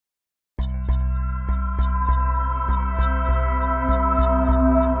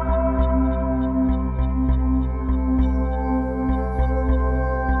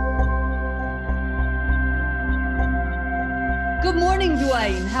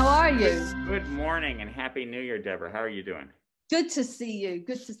you? Good morning and Happy New Year, Deborah. How are you doing? Good to see you.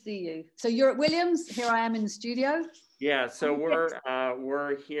 Good to see you. So you're at Williams. Here I am in the studio. Yeah, so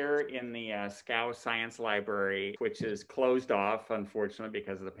we're here in the Scow Science Library, which is closed off, unfortunately,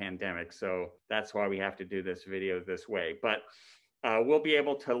 because of the pandemic. So that's why we have to do this video this way. But we'll be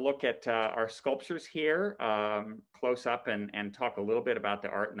able to look at our sculptures here close up and talk a little bit about the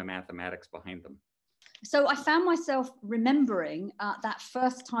art and the mathematics behind them. So I found myself remembering that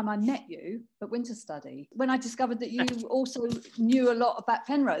first time I met you at Winter Study, when I discovered that you also knew a lot about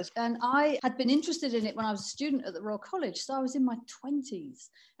Penrose. And I had been interested in it when I was a student at the Royal College. So I was in my 20s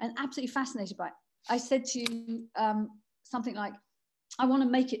and absolutely fascinated by it. I said to you something like, I want to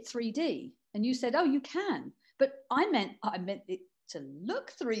make it 3D. And you said, oh, you can. But I meant it to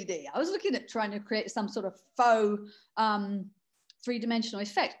look 3D. I was looking at trying to create some sort of faux three-dimensional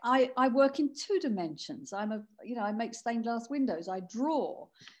effect. I work in 2 dimensions. I make stained glass windows. I draw,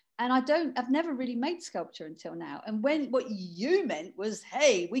 and I've never really made sculpture until now. And what you meant was,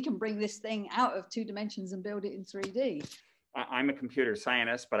 hey, we can bring this thing out of 2 dimensions and build it in 3D. I'm a computer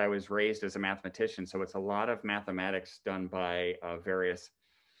scientist, but I was raised as a mathematician. So it's a lot of mathematics done by various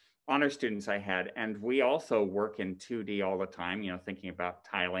honor students I had. And we also work in 2D all the time, thinking about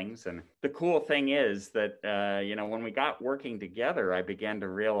tilings. And the cool thing is that, when we got working together, I began to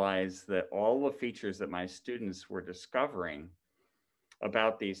realize that all the features that my students were discovering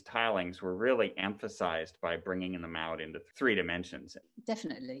about these tilings were really emphasized by bringing them out into 3 dimensions.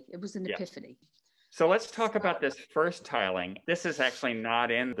 Definitely. It was an epiphany. So let's talk about this first tiling. This is actually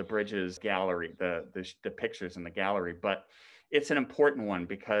not in the Bridges gallery, the pictures in the gallery, but it's an important one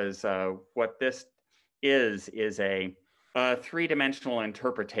because what this is a 3-dimensional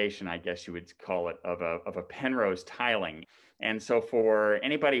interpretation, I guess you would call it, of a Penrose tiling. And so for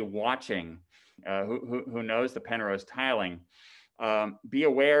anybody watching who knows the Penrose tiling, be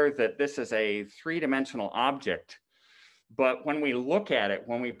aware that this is a 3-dimensional object. But when we look at it,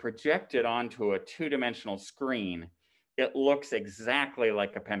 when we project it onto a 2-dimensional screen, it looks exactly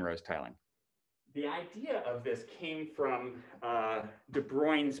like a Penrose tiling. The idea of this came from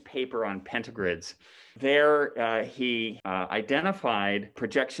Duane's paper on pentagrids. There, he identified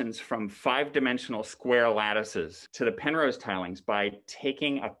projections from 5-dimensional square lattices to the Penrose tilings by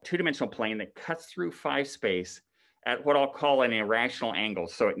taking a 2-dimensional plane that cuts through 5 space at what I'll call an irrational angle,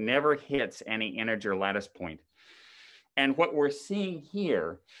 so it never hits any integer lattice point. And what we're seeing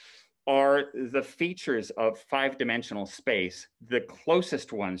here are the features of 5-dimensional space, the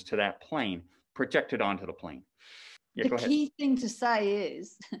closest ones to that plane, projected onto the plane. Yeah, the key thing to say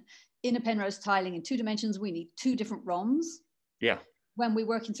is, in a Penrose tiling in 2 dimensions, we need 2 different rhombs. Yeah. When we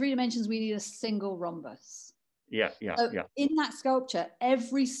work in 3 dimensions, we need a single rhombus. Yeah. In that sculpture,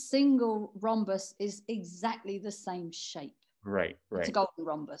 every single rhombus is exactly the same shape. Right. It's a golden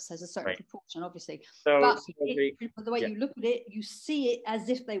rhombus. There's a certain proportion, obviously. So, but the way you look at it, you see it as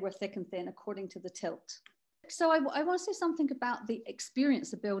if they were thick and thin according to the tilt. So I want to say something about the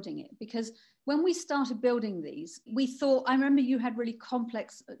experience of building it, because when we started building these, we thought, I remember you had really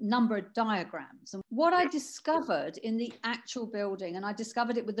complex numbered diagrams. And what I discovered in the actual building, and I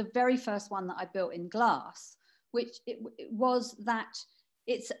discovered it with the very first one that I built in glass, which it was that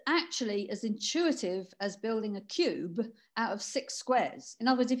it's actually as intuitive as building a cube out of 6 squares. In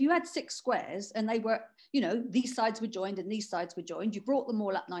other words, if you had 6 squares and they were, these sides were joined and these sides were joined, you brought them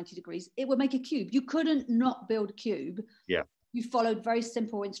all up 90 degrees, it would make a cube. You couldn't not build a cube. Yeah. You followed very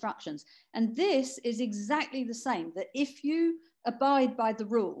simple instructions. And this is exactly the same, that if you abide by the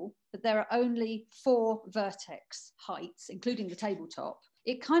rule that there are only 4 vertex heights, including the tabletop,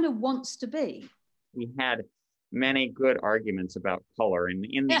 it kind of wants to be. We had many good arguments about color. And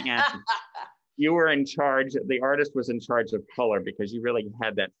in the end, you were in charge, the artist was in charge of color because you really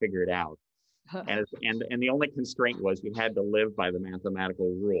had that figured out. And the only constraint was you had to live by the mathematical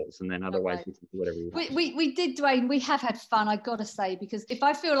rules, and then otherwise you can do whatever you want. We did, Duane. We have had fun, I've got to say, because if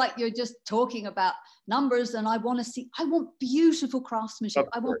I feel like you're just talking about numbers and I want beautiful craftsmanship,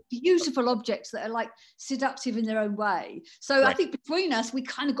 I want beautiful objects that are like seductive in their own way. So I think between us, we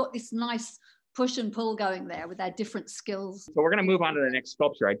kind of got this nice push and pull going there with our different skills. So we're going to move on to the next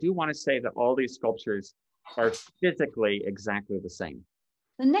sculpture. I do want to say that all these sculptures are physically exactly the same.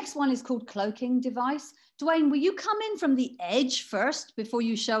 The next one is called Cloaking Device. Duane, will you come in from the edge first before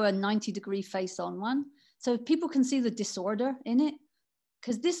you show a 90-degree face-on one, so people can see the disorder in it?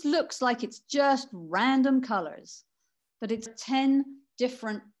 Because this looks like it's just random colors, but it's 10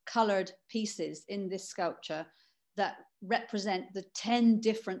 different colored pieces in this sculpture that represent the 10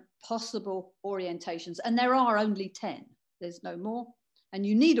 different possible orientations. And there are only 10, there's no more. And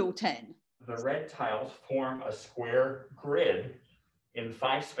you need all 10. The red tiles form a square grid in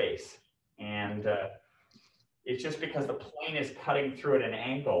 5 space. And it's just because the plane is cutting through at an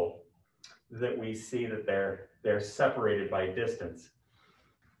angle that we see that they're separated by distance.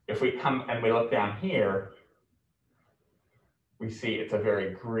 If we come and we look down here, we see it's a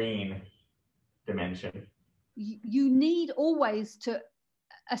very green dimension. You need always to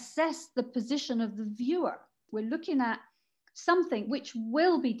assess the position of the viewer. We're looking at something which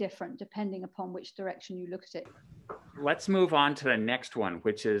will be different depending upon which direction you look at it. Let's move on to the next one,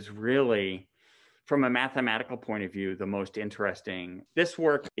 which is really, from a mathematical point of view, the most interesting. This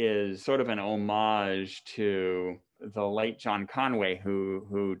work is sort of an homage to the late John Conway,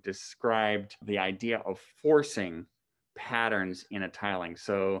 who described the idea of forcing patterns in a tiling.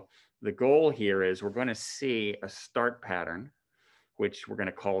 So the goal here is we're going to see a start pattern, which we're going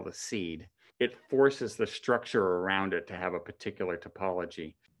to call the seed. It forces the structure around it to have a particular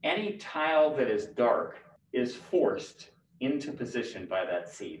topology. Any tile that is dark is forced into position by that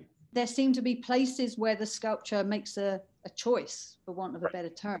seed. There seem to be places where the sculpture makes a choice, for want of a better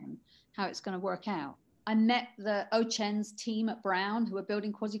term, how it's going to work out. I met the Ochen's team at Brown who were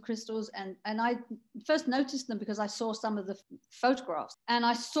building quasicrystals, and I first noticed them because I saw some of the photographs and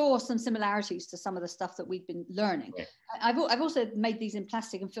I saw some similarities to some of the stuff that we'd been learning. Right. I've also made these in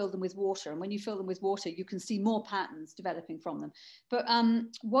plastic and filled them with water, and when you fill them with water you can see more patterns developing from them. But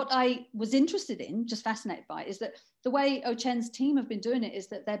what I was interested in, just fascinated by, is that the way Ochen's team have been doing it is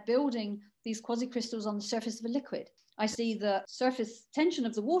that they're building these quasicrystals on the surface of a liquid. I see the surface tension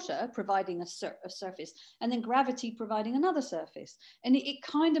of the water providing a surface, and then gravity providing another surface. And it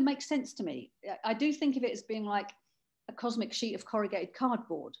kind of makes sense to me. I do think of it as being like a cosmic sheet of corrugated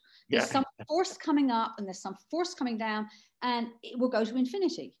cardboard. There's some force coming up and there's some force coming down, and it will go to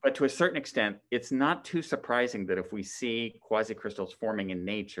infinity. But to a certain extent, it's not too surprising that if we see quasicrystals forming in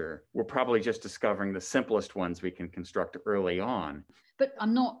nature, we're probably just discovering the simplest ones we can construct early on. But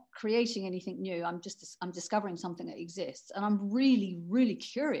I'm not creating anything new. I'm discovering something that exists. And I'm really, really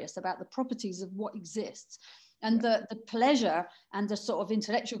curious about the properties of what exists. And the pleasure and the sort of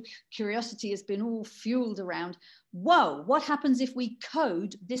intellectual curiosity has been all fueled around, whoa, what happens if we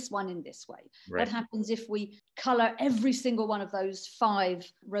code this one in this way? Right. What happens if we color every single one of those 5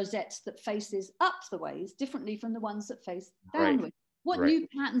 rosettes that faces up the ways differently from the ones that face downward? Right. What new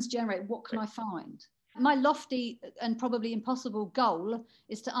patterns generate? What can I find? My lofty and probably impossible goal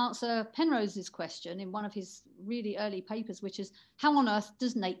is to answer Penrose's question in one of his really early papers, which is, how on earth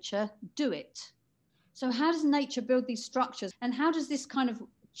does nature do it? So how does nature build these structures, and how does this kind of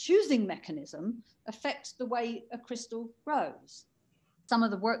choosing mechanism affect the way a crystal grows? Some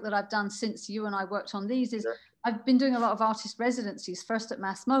of the work that I've done since you and I worked on these is I've been doing a lot of artist residencies, first at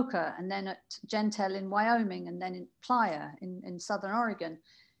Masmoka and then at Gentel in Wyoming and then in Playa in Southern Oregon.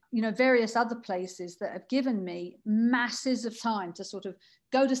 You know, various other places that have given me masses of time to sort of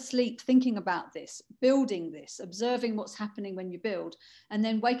go to sleep thinking about this, building this, observing what's happening when you build, and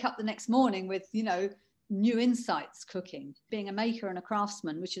then wake up the next morning with, you know, new insights cooking. Being a maker and a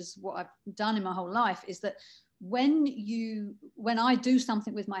craftsman, which is what I've done in my whole life, is that when I do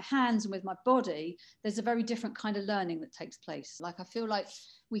something with my hands and with my body, there's a very different kind of learning that takes place. Like I feel like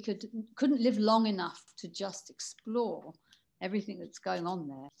we couldn't live long enough to just explore everything that's going on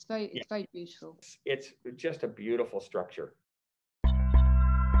there. It's very beautiful. It's just a beautiful structure.